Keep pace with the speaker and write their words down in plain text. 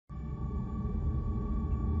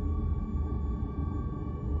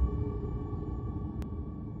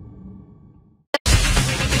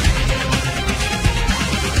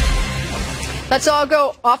Let's all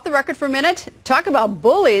go off the record for a minute. Talk about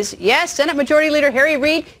bullies. Yes, Senate Majority Leader Harry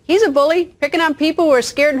Reid, he's a bully, picking on people who are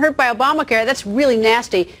scared and hurt by Obamacare. That's really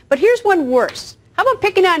nasty. But here's one worse. How about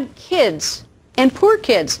picking on kids and poor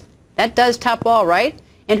kids? That does top all, right?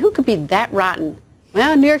 And who could be that rotten?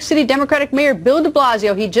 Well, New York City Democratic Mayor Bill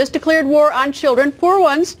DeBlasio, he just declared war on children, poor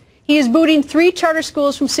ones. He is booting 3 charter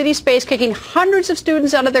schools from city space, kicking hundreds of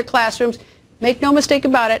students out of their classrooms. Make no mistake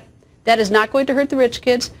about it. That is not going to hurt the rich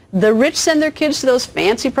kids. The rich send their kids to those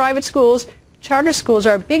fancy private schools. Charter schools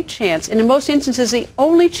are a big chance, and in most instances, the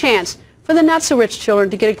only chance for the not-so-rich children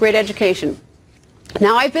to get a great education.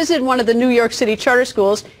 Now, I visited one of the New York City charter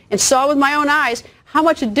schools and saw with my own eyes how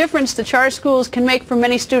much a difference the charter schools can make for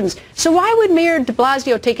many students. So why would Mayor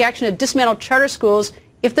DeBlasio take action to dismantle charter schools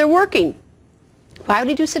if they're working? Why would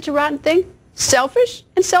he do such a rotten thing? Selfish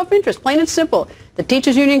and self-interest, plain and simple. The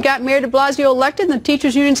teachers union got Mayor DeBlasio elected, and the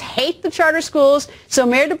teachers unions hate the charter schools, so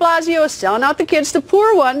Mayor DeBlasio is selling out the kids, the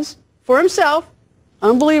poor ones, for himself.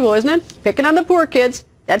 Unbelievable, isn't it? Picking on the poor kids.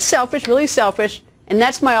 That's selfish, really selfish. And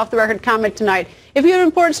that's my off-the-record comment tonight. If you have an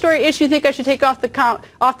important story issue you think I should take off the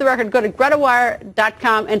record, go to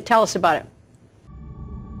GretaWire.com and tell us about it.